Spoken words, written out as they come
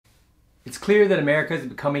It's clear that America is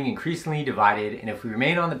becoming increasingly divided, and if we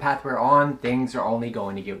remain on the path we're on, things are only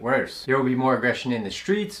going to get worse. There will be more aggression in the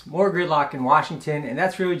streets, more gridlock in Washington, and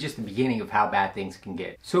that's really just the beginning of how bad things can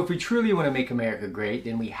get. So if we truly want to make America great,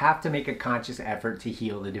 then we have to make a conscious effort to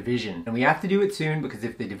heal the division. And we have to do it soon, because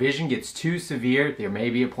if the division gets too severe, there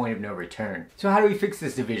may be a point of no return. So how do we fix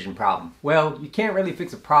this division problem? Well, you can't really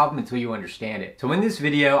fix a problem until you understand it. So in this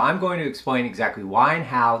video, I'm going to explain exactly why and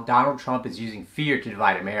how Donald Trump is using fear to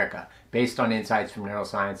divide America, based on insights from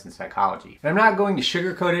neuroscience and psychology. And I'm not going to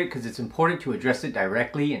sugarcoat it because it's important to address it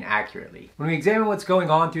directly and accurately. When we examine what's going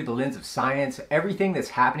on through the lens of science, everything that's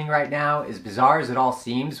happening right now, as bizarre as it all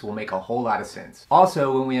seems, will make a whole lot of sense.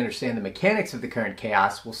 Also, when we understand the mechanics of the current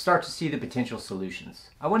chaos, we'll start to see the potential solutions.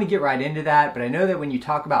 I want to get right into that, but I know that when you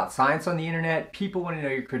talk about science on the internet, people want to know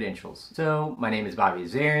your credentials. So, my name is Bobby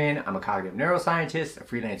Azarian. I'm a cognitive neuroscientist, a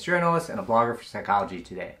freelance journalist, and a blogger for Psychology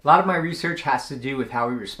Today. A lot of my research has to do with how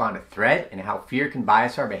we respond to threat and how fear can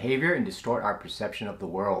bias our behavior and distort our perception of the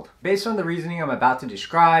world. Based on the reasoning I'm about to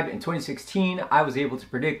describe, in 2016, I was able to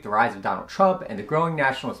predict the rise of Donald Trump and the growing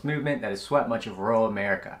nationalist movement that has swept much of rural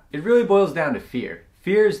America. It really boils down to fear.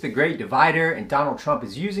 Fear is the great divider, and Donald Trump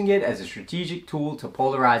is using it as a strategic tool to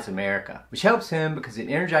polarize America, which helps him because it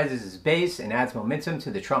energizes his base and adds momentum to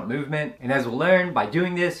the Trump movement. And as we'll learn, by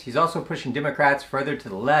doing this, he's also pushing Democrats further to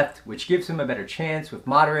the left, which gives him a better chance with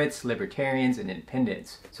moderates, libertarians, and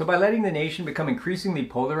independents. So by letting the nation become increasingly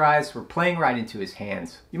polarized, we're playing right into his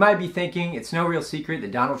hands. You might be thinking it's no real secret that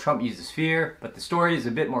Donald Trump uses fear, but the story is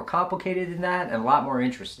a bit more complicated than that and a lot more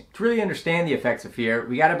interesting. To really understand the effects of fear,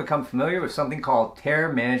 we gotta become familiar with something called terror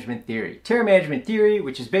management theory. Terror management theory,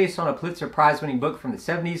 which is based on a Pulitzer Prize-winning book from the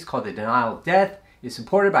 70s called The Denial of Death, is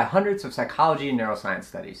supported by hundreds of psychology and neuroscience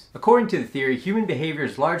studies. According to the theory, human behavior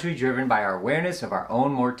is largely driven by our awareness of our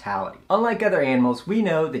own mortality. Unlike other animals, we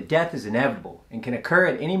know that death is inevitable and can occur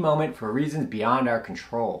at any moment for reasons beyond our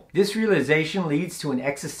control. This realization leads to an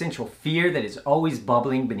existential fear that is always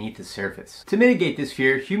bubbling beneath the surface. To mitigate this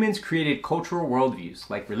fear, humans created cultural worldviews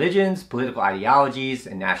like religions, political ideologies,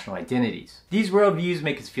 and national identities. These worldviews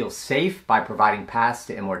make us feel safe by providing paths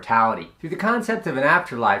to immortality. Through the concept of an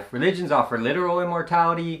afterlife, religions offer literal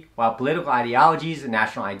immortality, while political ideologies and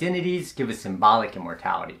national identities give us symbolic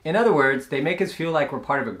immortality. In other words, they make us feel like we're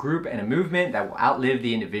part of a group and a movement that will outlive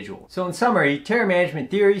the individual. So in summary, terror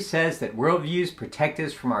management theory says that worldviews protect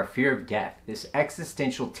us from our fear of death, this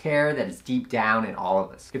existential terror that is deep down in all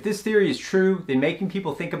of us. If this theory is true, then making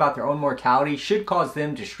people think about their own mortality should cause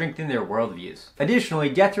them to strengthen their worldviews. Additionally,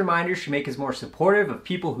 death reminders should make us more supportive of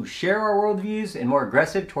people who share our worldviews and more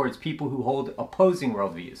aggressive towards people who hold opposing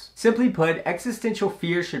worldviews. Simply put, existential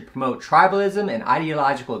fear should promote tribalism and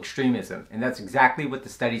ideological extremism, and that's exactly what the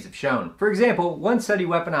studies have shown. For example, one study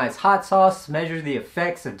weaponized hot sauce to measure the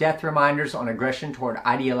effects of death reminders on aggression toward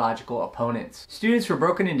ideological opponents. Students were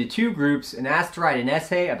broken into two groups and asked to write an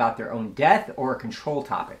essay about their own death or a control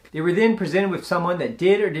topic. They were then presented with someone that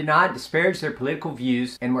did or did not disparage their political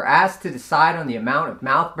views and were asked to decide on the amount of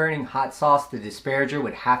mouth-burning hot sauce the disparager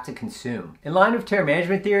would have to consume. In line with terror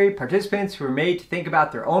management theory, participants who were made to think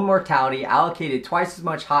about their own mortality allocated twice as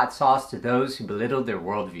much hot sauce to those who belittled their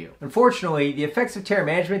worldview. Unfortunately, the effects of terror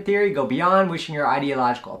management theory go beyond wishing your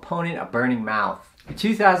ideological opponent a burning mouth. A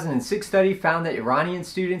 2006 study found that Iranian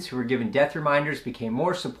students who were given death reminders became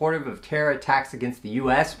more supportive of terror attacks against the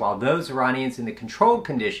US, while those Iranians in the controlled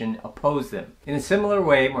condition opposed them. In a similar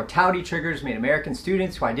way, mortality triggers made American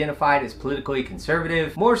students who identified as politically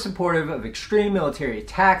conservative more supportive of extreme military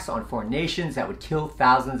attacks on foreign nations that would kill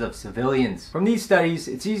thousands of civilians. From these studies,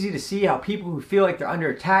 it's easy to see how people who feel like they're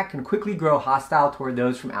under attack can quickly grow hostile toward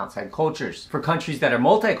those from outside cultures. For countries that are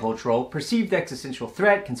multicultural, perceived existential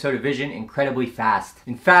threat can sow division incredibly fast.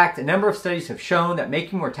 In fact, a number of studies have shown that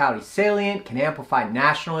making mortality salient can amplify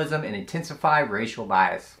nationalism and intensify racial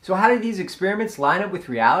bias. So how do these experiments line up with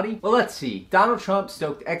reality? Well, let's see. Donald Trump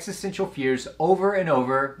stoked existential fears over and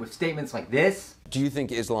over with statements like this. Do you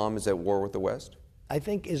think Islam is at war with the West? I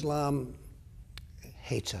think Islam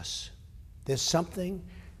hates us. There's something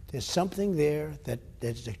there that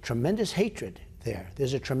there's a tremendous hatred there.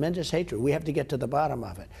 There's a tremendous hatred. We have to get to the bottom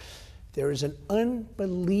of it. There is an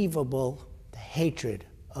unbelievable hatred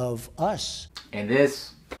of us. And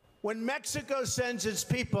this. When Mexico sends its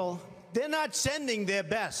people, they're not sending their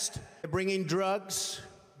best. They're bringing drugs,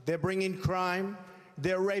 they're bringing crime,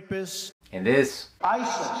 they're rapists. And this.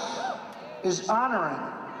 ISIS is honoring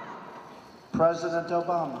President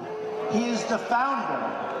Obama. He is the founder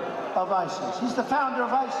of ISIS. He's the founder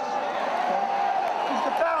of ISIS. Okay? He's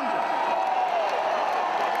the founder.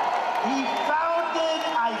 He founded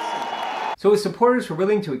ISIS. So his supporters were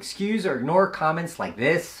willing to excuse or ignore comments like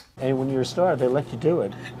this. And when you're a star, they let you do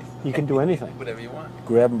it. You can do anything. Whatever you want.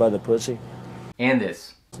 Grab him by the pussy. And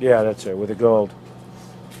this. Yeah, that's it, with the gold.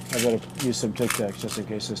 I gotta use some Tic Tacs just in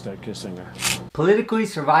case I start kissing her. Politically,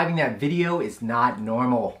 surviving that video is not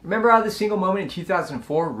normal. Remember how the single moment in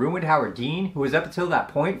 2004 ruined Howard Dean, who was up until that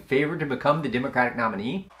point favored to become the Democratic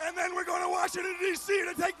nominee? And then we're going to Washington, D.C.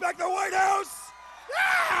 to take back the White House!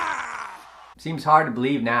 Yeah! Seems hard to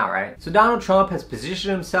believe now, right? So Donald Trump has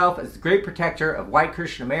positioned himself as the great protector of white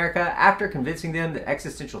Christian America after convincing them that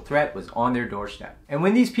existential threat was on their doorstep. And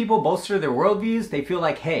when these people bolster their worldviews, they feel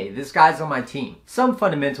like, hey, this guy's on my team. Some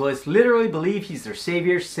fundamentalists literally believe he's their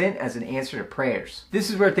savior sent as an answer to prayers.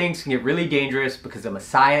 This is where things can get really dangerous because the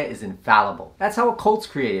Messiah is infallible. That's how a cult's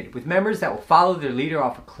created, with members that will follow their leader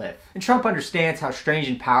off a cliff. And Trump understands how strange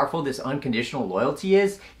and powerful this unconditional loyalty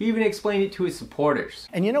is. He even explained it to his supporters.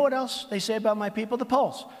 And you know what else they say about my people? The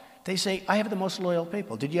polls. They say, I have the most loyal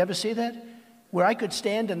people. Did you ever see that? Where I could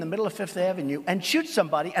stand in the middle of Fifth Avenue and shoot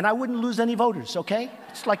somebody and I wouldn't lose any voters, okay?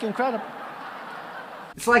 It's like incredible.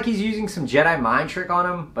 It's like he's using some Jedi mind trick on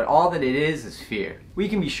him, but all that it is fear. We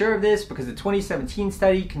can be sure of this because the 2017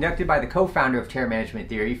 study conducted by the co-founder of terror management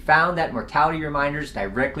theory found that mortality reminders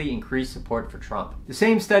directly increased support for Trump. The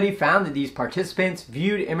same study found that these participants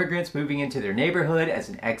viewed immigrants moving into their neighborhood as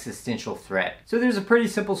an existential threat. So there's a pretty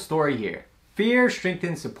simple story here. Fear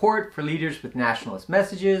strengthens support for leaders with nationalist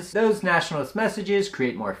messages. Those nationalist messages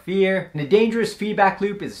create more fear, and a dangerous feedback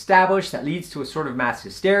loop is established that leads to a sort of mass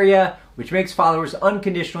hysteria, which makes followers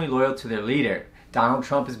unconditionally loyal to their leader. Donald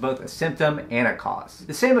Trump is both a symptom and a cause.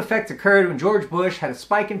 The same effect occurred when George Bush had a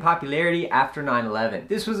spike in popularity after 9/11.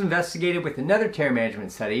 This was investigated with another terror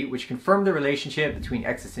management study, which confirmed the relationship between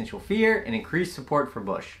existential fear and increased support for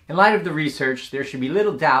Bush. In light of the research, there should be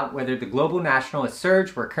little doubt whether the global nationalist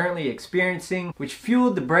surge we're currently experiencing, which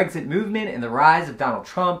fueled the Brexit movement and the rise of Donald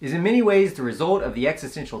Trump, is in many ways the result of the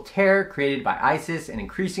existential terror created by ISIS and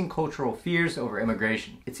increasing cultural fears over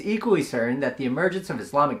immigration. It's equally certain that the emergence of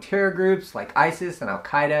Islamic terror groups like ISIS and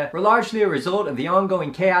Al-Qaeda were largely a result of the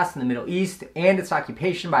ongoing chaos in the Middle East and its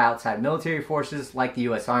occupation by outside military forces like the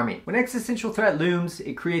US Army. When existential threat looms,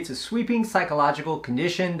 it creates a sweeping psychological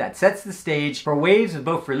condition that sets the stage for waves of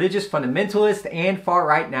both religious fundamentalist and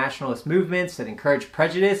far-right nationalist movements that encourage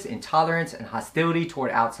prejudice, intolerance, and hostility toward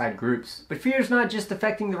outside groups. But fear is not just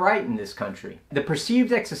affecting the right in this country. The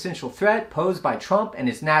perceived existential threat posed by Trump and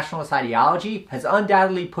his nationalist ideology has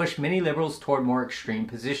undoubtedly pushed many liberals toward more extreme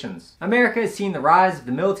positions. America has seen the rise of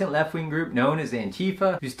the militant left-wing group known as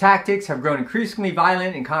Antifa, whose tactics have grown increasingly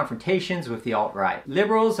violent in confrontations with the alt-right.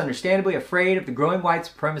 Liberals, understandably afraid of the growing white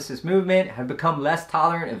supremacist movement, have become less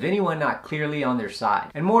tolerant of anyone not clearly on their side,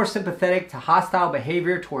 and more sympathetic to hostile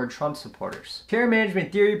behavior toward Trump supporters. Terror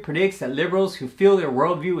management theory predicts that liberals who feel their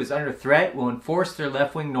worldview is under threat will enforce their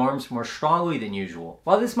left-wing norms more strongly than usual.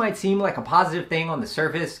 While this might seem like a positive thing on the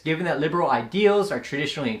surface, given that liberal ideals are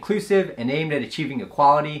traditionally inclusive and aimed at achieving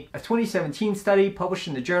equality, a 2017 study published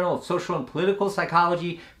in the Journal of Social and Political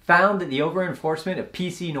Psychology found that the over-enforcement of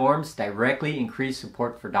PC norms directly increased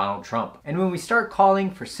support for Donald Trump. And when we start calling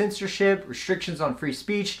for censorship, restrictions on free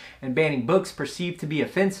speech, and banning books perceived to be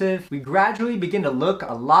offensive, we gradually begin to look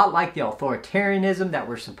a lot like the authoritarianism that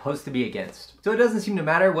we're supposed to be against. So it doesn't seem to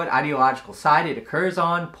matter what ideological side it occurs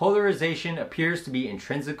on, polarization appears to be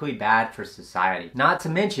intrinsically bad for society. Not to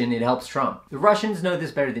mention, it helps Trump. The Russians know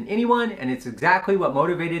this better than anyone, and it's exactly what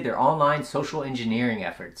motivated their online social engineering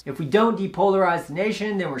efforts. If we don't depolarize the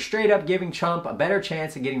nation, then we're straight up giving Trump a better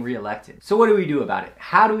chance at getting reelected. So what do we do about it?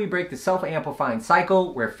 How do we break the self-amplifying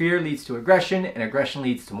cycle where fear leads to aggression and aggression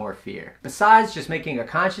leads to more fear? Besides just making a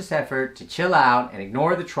conscious effort to chill out and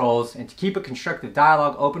ignore the trolls and to keep a constructive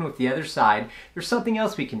dialogue open with the other side, there's something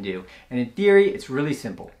else we can do. And in theory, it's really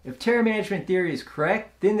simple. If terror management theory is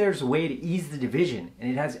correct, then there's a way to ease the division,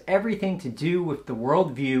 and it has everything to do with the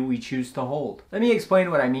worldview we choose to hold. Let me explain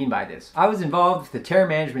what I mean by this. I was involved with the terror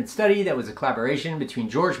management study that was a collaboration between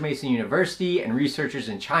George Mason University and researchers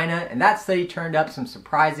in China, and that study turned up some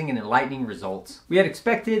surprising and enlightening results. We had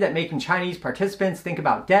expected that making Chinese participants think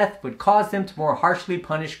about death would cause them to more harshly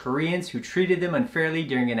punish Koreans who treated them unfairly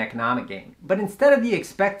during an economic gain. But instead of the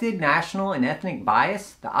expected national and ethnic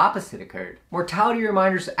bias, the opposite occurred. Mortality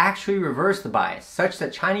reminders actually reversed the bias, such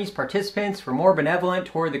that Chinese participants were more benevolent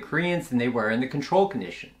toward the Koreans than they were in the control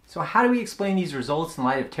condition. So how do we explain these results in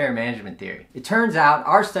light of terror management theory? It turns out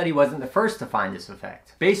our study wasn't the first to find this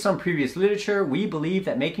effect. Based on previous literature, we believe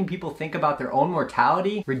that making people think about their own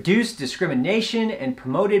mortality reduced discrimination and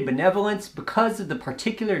promoted benevolence because of the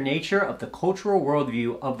particular nature of the cultural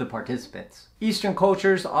worldview of the participants. Eastern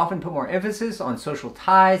cultures often put more emphasis on social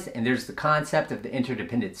ties, and there's the concept of the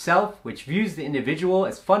interdependent self, which views the individual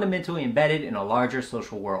as fundamentally embedded in a larger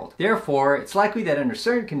social world. Therefore, it's likely that under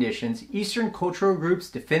certain conditions, Eastern cultural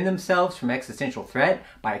groups defend themselves from existential threat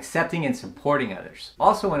by accepting and supporting others.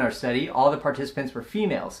 Also in our study, all the participants were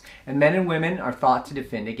females, and men and women are thought to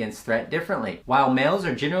defend against threat differently. While males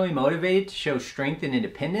are generally motivated to show strength and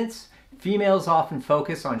independence, females often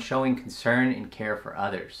focus on showing concern and care for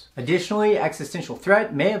others. Additionally, existential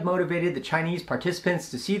threat may have motivated the Chinese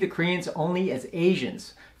participants to see the Koreans only as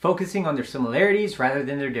Asians, focusing on their similarities rather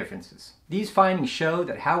than their differences. These findings show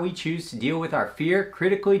that how we choose to deal with our fear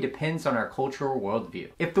critically depends on our cultural worldview.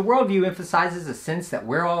 If the worldview emphasizes a sense that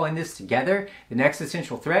we're all in this together, then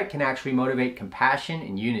existential threat can actually motivate compassion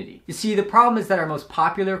and unity. You see, the problem is that our most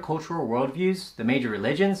popular cultural worldviews, the major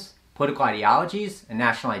religions, political ideologies, and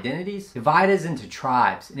national identities divide us into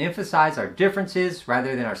tribes and emphasize our differences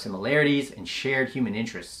rather than our similarities and shared human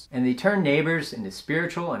interests, and they turn neighbors into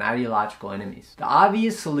spiritual and ideological enemies. The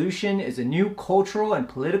obvious solution is a new cultural and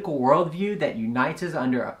political worldview that unites us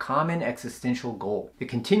under a common existential goal: the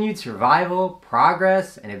continued survival,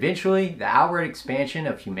 progress, and eventually the outward expansion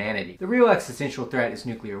of humanity. The real existential threat is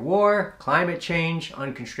nuclear war, climate change,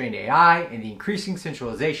 unconstrained AI, and the increasing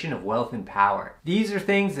centralization of wealth and power. These are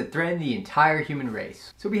things that threaten the entire human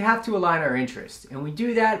race. So we have to align our interests, and we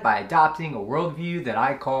do that by adopting a worldview that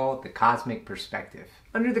I call the cosmic perspective.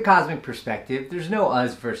 Under the cosmic perspective, there's no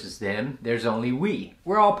us versus them, there's only we.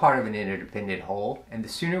 We're all part of an interdependent whole, and the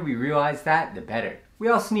sooner we realize that, the better. We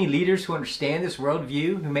also need leaders who understand this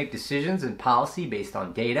worldview, who make decisions and policy based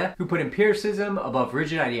on data, who put empiricism above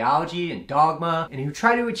rigid ideology and dogma, and who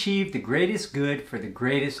try to achieve the greatest good for the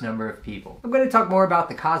greatest number of people. I'm going to talk more about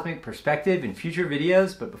the cosmic perspective in future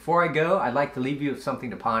videos, but before I go, I'd like to leave you with something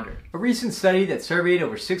to ponder. A recent study that surveyed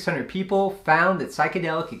over 600 people found that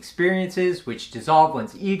psychedelic experiences, which dissolve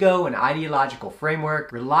one's ego and ideological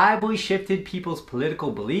framework, reliably shifted people's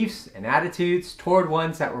political beliefs and attitudes toward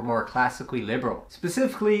ones that were more classically liberal.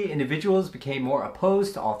 Specifically, individuals became more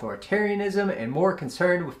opposed to authoritarianism and more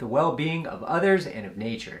concerned with the well-being of others and of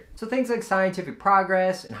nature. So things like scientific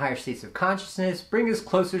progress and higher states of consciousness bring us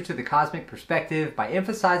closer to the cosmic perspective by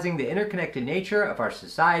emphasizing the interconnected nature of our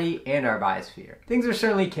society and our biosphere. Things are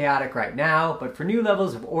certainly chaotic right now, but for new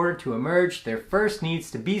levels of order to emerge, there first needs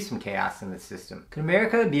to be some chaos in the system. Could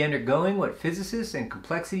America be undergoing what physicists and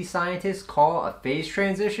complexity scientists call a phase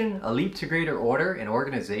transition, a leap to greater order and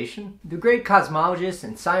organization? The great cosmologist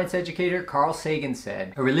and science educator Carl Sagan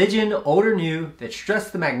said, "A religion, old or new, that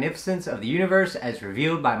stressed the magnificence of the universe as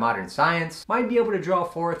revealed by modern science might be able to draw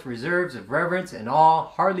forth reserves of reverence and awe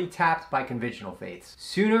hardly tapped by conventional faiths.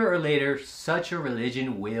 Sooner or later, such a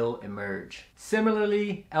religion will emerge."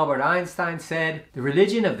 Similarly, Albert Einstein said, "The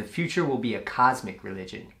religion of the future will be a cosmic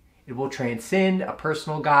religion. It will transcend a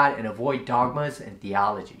personal God and avoid dogmas and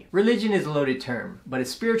theology." Religion is a loaded term, but a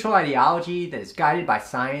spiritual ideology that is guided by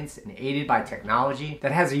science and aided by technology,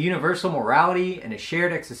 that has a universal morality and a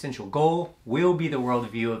shared existential goal, will be the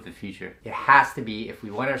worldview of the future. It has to be if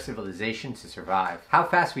we want our civilization to survive. How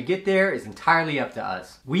fast we get there is entirely up to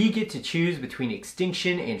us. We get to choose between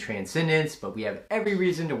extinction and transcendence, but we have every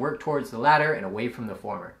reason to work towards the latter and away from the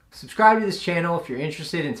former. Subscribe to this channel if you're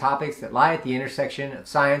interested in topics that lie at the intersection of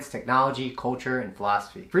science, technology, culture, and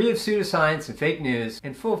philosophy. Free of pseudoscience and fake news,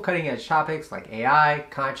 and full of cutting-edge topics like AI,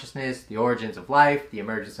 consciousness, the origins of life, the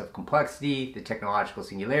emergence of complexity, the technological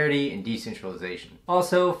singularity, and decentralization.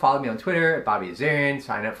 Also, follow me on Twitter at Bobby Azarian,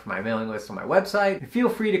 sign up for my mailing list on my website, and feel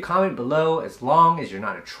free to comment below as long as you're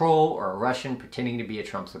not a troll or a Russian pretending to be a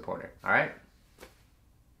Trump supporter. Alright?